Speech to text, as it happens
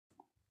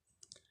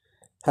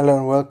Hello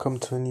and welcome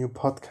to a new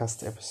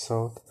podcast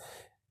episode.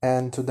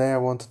 And today I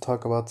want to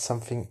talk about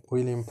something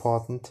really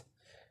important.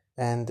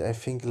 And I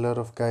think a lot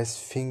of guys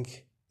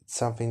think it's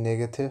something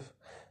negative,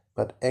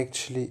 but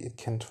actually it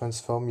can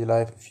transform your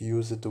life if you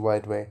use it the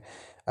right way.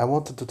 I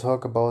wanted to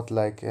talk about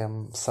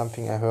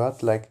something I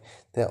heard, like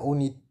there are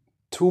only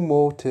two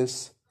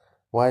motives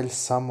while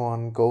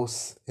someone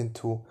wants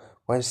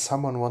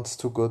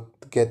to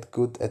get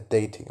good at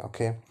dating,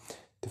 okay?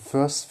 The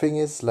first thing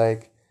is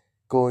like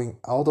going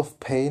out of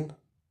pain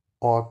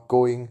or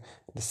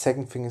the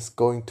second thing is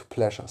going to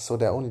pleasure. So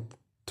there are only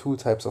two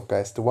types of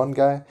guys. The one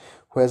guy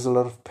who has a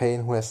lot of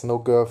pain, who has no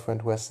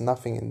girlfriend, who has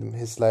nothing in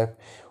his life,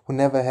 who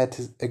never had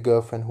a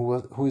girlfriend,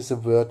 who is a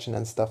virgin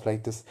and stuff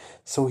like this.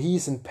 So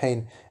he's in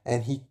pain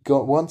and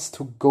wants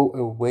to go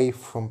away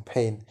from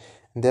pain.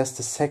 And there's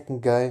the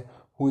second guy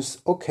who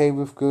is okay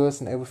with girls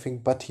and everything,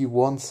 but he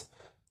wants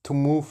to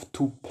move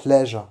to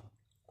pleasure.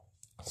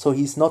 So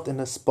he's not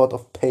in a spot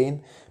of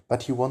pain,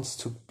 but he wants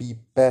to be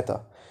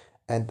better.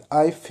 And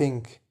I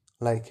think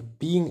like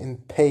being in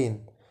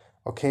pain,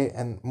 okay,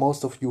 and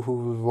most of you who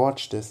will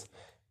watch this,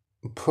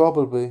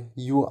 probably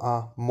you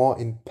are more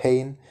in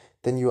pain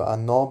than you are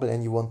normal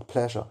and you want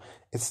pleasure.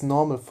 It's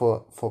normal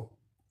for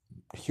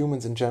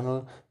humans in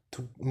general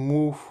to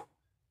move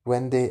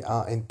when they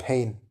are in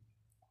pain.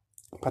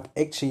 But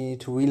actually you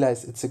need to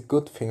realize it's a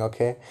good thing,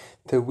 okay?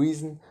 The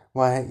reason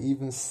why I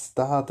even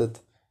started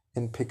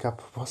in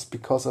pickup was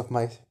because of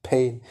my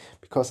pain,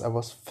 because I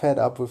was fed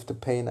up with the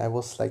pain. I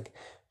was like,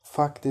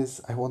 fuck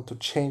this, I want to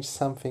change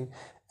something.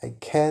 I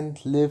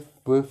can't live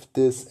with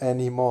this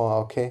anymore,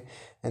 okay?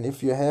 And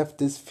if you have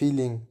this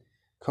feeling,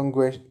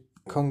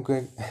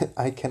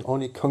 I can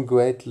only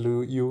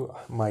congratulate you.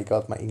 Oh my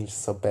god, my English is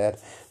so bad,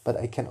 but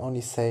I can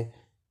only say,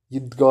 you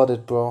got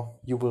it, bro.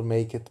 You will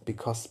make it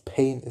because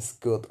pain is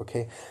good,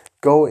 okay?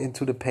 Go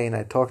into the pain.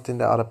 I talked in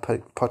the other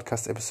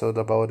podcast episode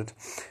about it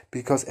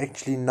because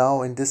actually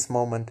now in this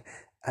moment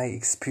I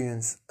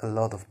experience a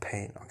lot of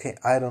pain, okay?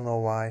 I don't know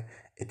why.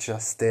 It's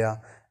just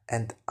there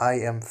and I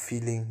am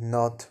feeling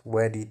not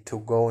ready to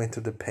go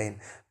into the pain,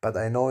 but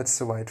I know it's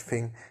the right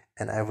thing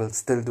and I will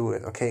still do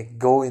it, okay?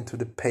 Go into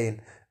the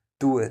pain.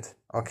 Do it,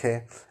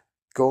 okay?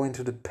 Go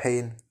into the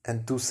pain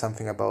and do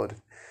something about it.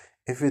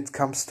 If it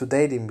comes to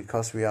dating,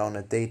 because we are on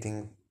a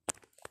dating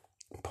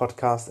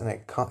podcast and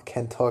I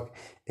can talk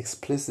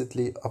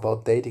explicitly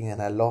about dating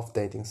and I love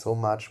dating so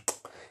much.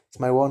 It's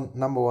my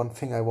number one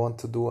thing I want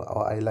to do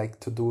or I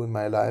like to do in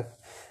my life.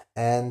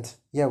 And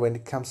yeah, when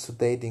it comes to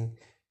dating,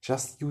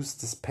 just use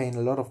this pain.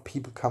 A lot of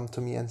people come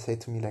to me and say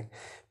to me like,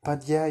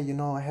 but yeah,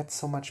 I had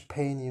so much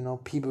pain,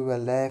 people were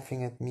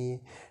laughing at me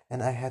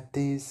and I had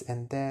this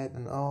and that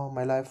and oh,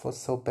 my life was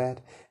so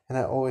bad. And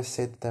I always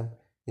say to them,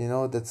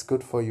 that's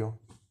good for you.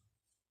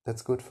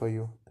 That's good for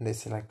you. And they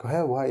say like,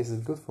 well, why is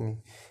it good for me?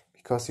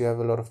 Because you have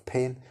a lot of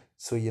pain,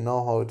 so you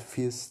know how it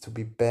feels to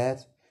be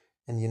bad,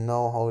 and you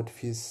know how it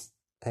feels,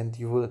 and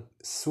you will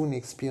soon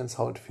experience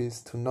how it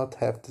feels to not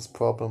have these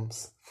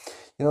problems.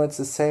 It's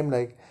the same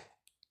like,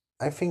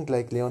 I think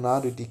like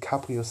Leonardo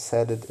DiCaprio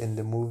said it in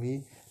the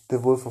movie The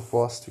Wolf of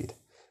Wall Street.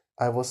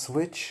 I was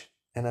rich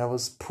and I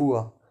was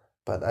poor,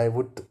 but I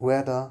would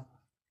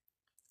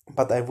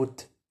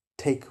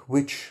take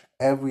rich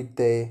every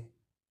day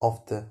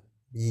of the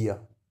year.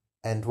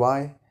 And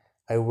why?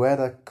 I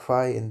rather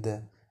cry in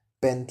the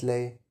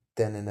Bentley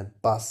than in a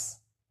bus.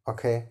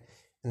 Okay?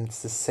 And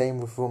it's the same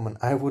with women.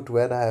 I would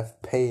rather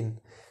have pain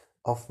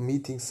of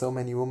meeting so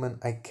many women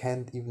I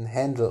can't even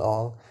handle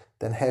all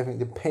than having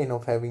the pain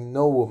of having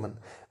no woman.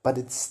 But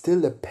it's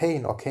still a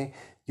pain, okay?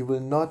 You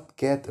will not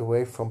get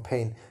away from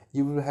pain.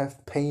 You will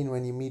have pain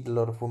when you meet a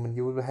lot of women.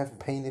 You will have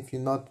pain if you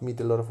not meet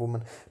a lot of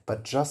women.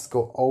 But just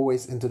go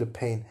always into the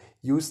pain.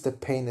 Use the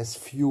pain as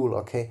fuel,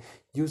 okay?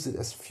 Use it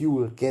as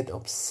fuel. Get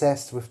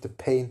obsessed with the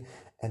pain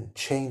and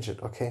change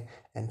it, okay?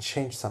 And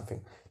change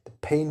something. The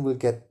pain will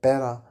get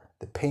better.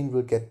 The pain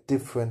will get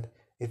different.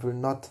 It will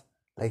not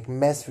like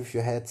mess with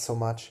your head so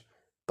much,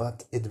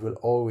 but it will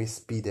always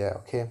be there,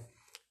 okay?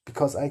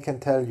 Because I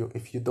can tell you,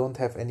 if you don't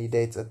have any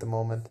dates at the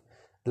moment,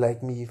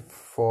 like me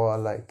for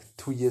like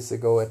 2 years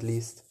ago at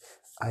least,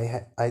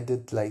 I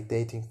did like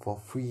dating for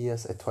 3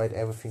 years. I tried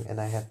everything and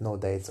I had no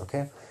dates,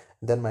 okay?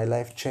 And then my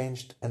life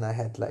changed and I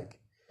had like,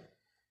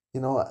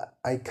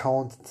 I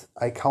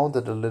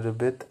counted a little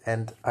bit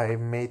and I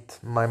made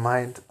my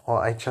mind,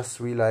 or I just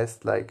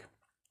realized like,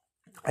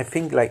 I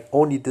think like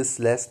only this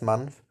last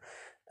month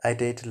I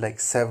dated like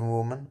 7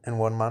 women in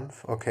 1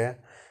 month, okay?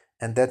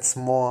 And that's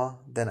more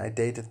than I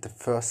dated the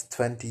first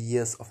 20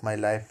 years of my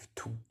life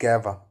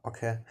together,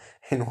 okay?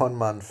 In 1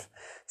 month.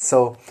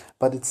 So,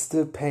 but it's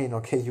still pain,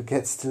 okay? You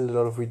get still a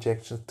lot of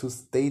rejection. To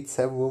date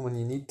 7 women,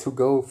 you need to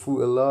go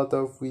through a lot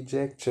of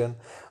rejection,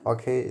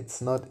 okay?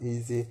 It's not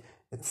easy,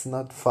 it's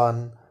not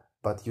fun,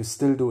 but you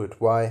still do it.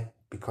 Why?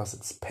 Because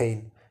it's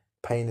pain.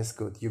 Pain is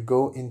good. You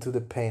go into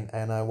the pain,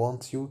 and I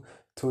want you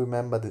to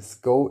remember this.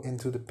 Go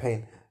into the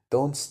pain.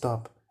 Don't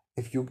stop.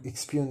 If you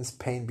experience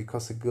pain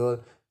because a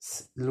girl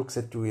looks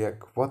at you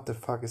like, what the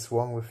fuck is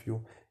wrong with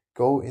you?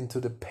 Go into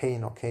the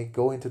pain, okay?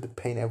 Go into the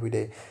pain every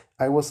day.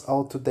 I was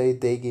out today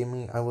day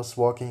gaming. I was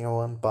walking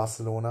around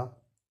Barcelona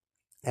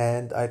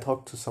and I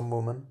talked to some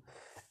women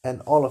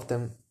and all of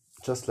them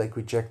just like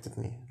rejected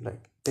me.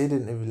 Like they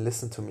didn't even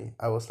listen to me.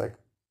 I was like,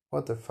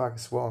 what the fuck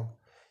is wrong?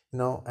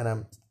 And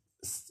I'm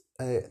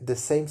the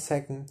same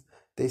second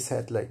they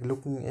said like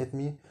looking at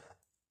me,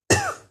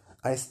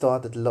 I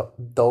started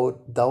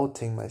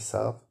doubting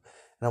myself,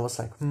 and I was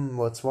like,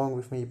 what's wrong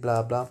with me,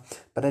 blah blah.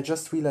 But I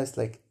just realized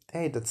like,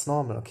 hey, that's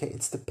normal, okay?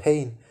 It's the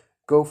pain.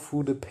 Go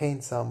through the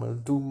pain, Samuel.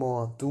 Do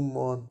more, do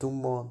more, do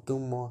more, do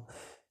more.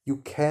 You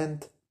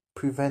can't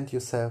prevent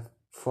yourself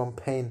from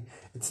pain.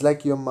 It's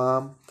like your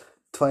mom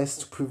tries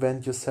to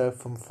prevent yourself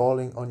from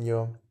falling on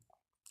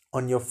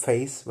your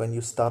face when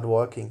you start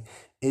walking.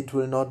 It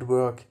will not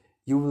work.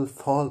 You will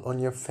fall on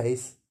your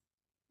face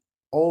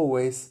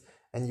always,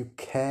 and you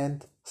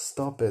can't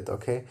stop it,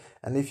 okay?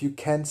 And if you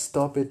can't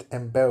stop it,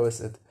 embarrass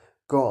it.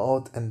 Go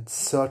out and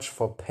search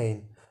for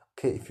pain,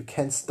 okay? If you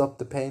can't stop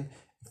the pain,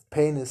 if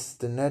pain is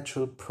the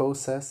natural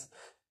process,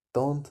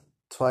 don't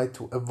try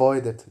to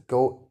avoid it.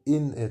 Go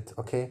in it,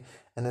 okay?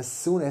 And as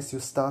soon as you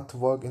start to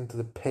walk into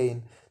the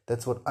pain,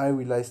 that's what I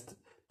realized.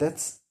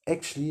 That's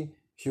actually,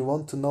 if you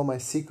want to know my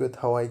secret,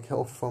 how I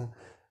go from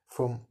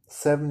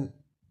 7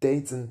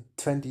 dates in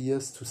 20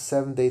 years to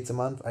 7 dates a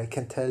month, I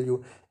can tell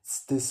you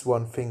it's this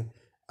one thing.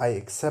 I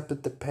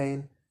accepted the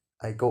pain,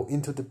 I go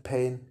into the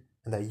pain,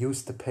 and I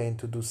use the pain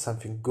to do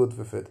something good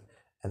with it.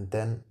 And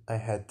then I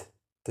had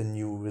the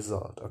new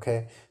result,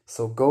 okay?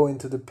 So go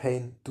into the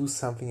pain, do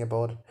something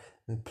about it,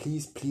 and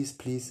please, please,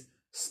 please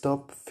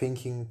stop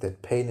thinking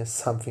that pain is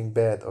something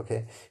bad,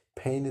 okay?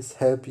 Pain is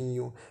helping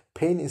you.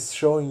 Pain is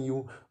showing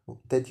you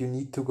that you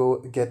need to go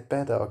get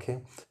better, okay?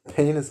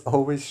 Pain is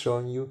always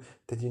showing you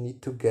that you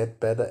need to get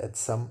better at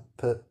some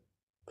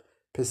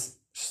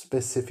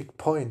specific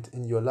point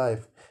in your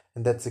life.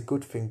 And that's a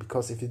good thing,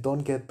 because if you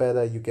don't get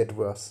better, you get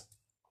worse.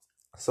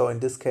 So in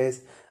this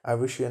case, I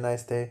wish you a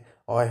nice day,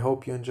 or I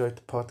hope you enjoyed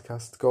the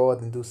podcast. Go out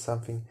and do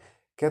something.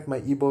 Get my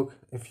ebook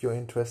if you're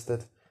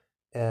interested,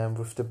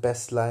 with the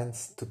best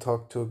lines to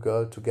talk to a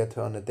girl to get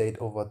her on a date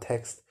over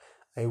text.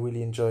 I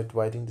really enjoyed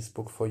writing this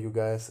book for you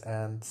guys,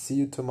 and see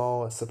you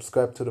tomorrow.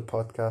 Subscribe to the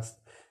podcast,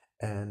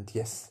 and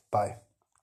yes, bye.